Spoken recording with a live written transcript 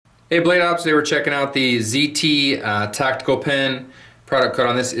Hey BladeOps, they were checking out the ZT tactical pen. Product code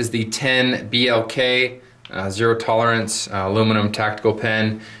on this is the 10BLK, zero tolerance aluminum tactical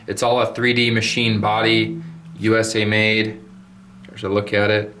pen. It's all a 3D machine body, USA made. There's a look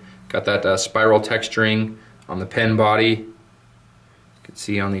at it. Got that spiral texturing on the pen body. You can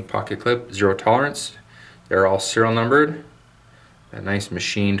see on the pocket clip, zero tolerance. They're all serial numbered. A nice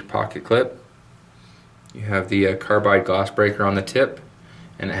machined pocket clip. You have the carbide glass breaker on the tip,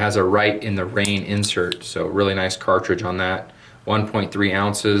 and it has a right in the rain insert, so really nice cartridge on that. 1.3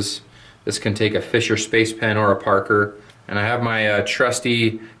 ounces. This can take a Fisher Space Pen or a Parker. And I have my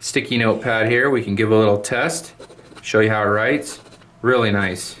trusty sticky notepad here. We can give a little test, show you how it writes. Really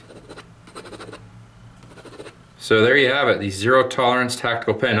nice. So there you have it, the zero tolerance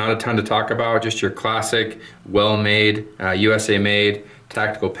tactical pen. Not a ton to talk about, just your classic, well-made, USA made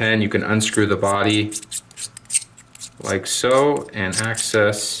tactical pen. You can unscrew the body like so and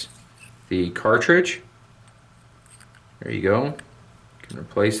access the cartridge. There you go. You can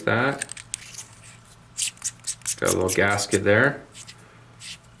replace that. Got a little gasket there.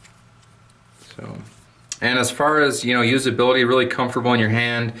 So, and as far as usability, really comfortable in your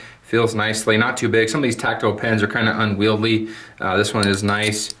hand. Feels nicely, not too big. Some of these tactical pens are kind of unwieldy. This one is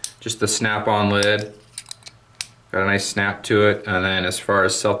nice. Just the snap-on lid. Got a nice snap to it. And then as far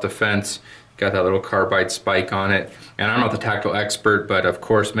as self-defense, got that little carbide spike on it. And I'm not the tactical expert, but of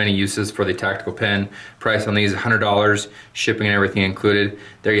course many uses for the tactical pen. Price on these $100, shipping and everything included.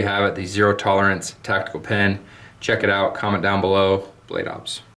 There you have it, the zero tolerance tactical pen. Check it out, comment down below. BladeOps.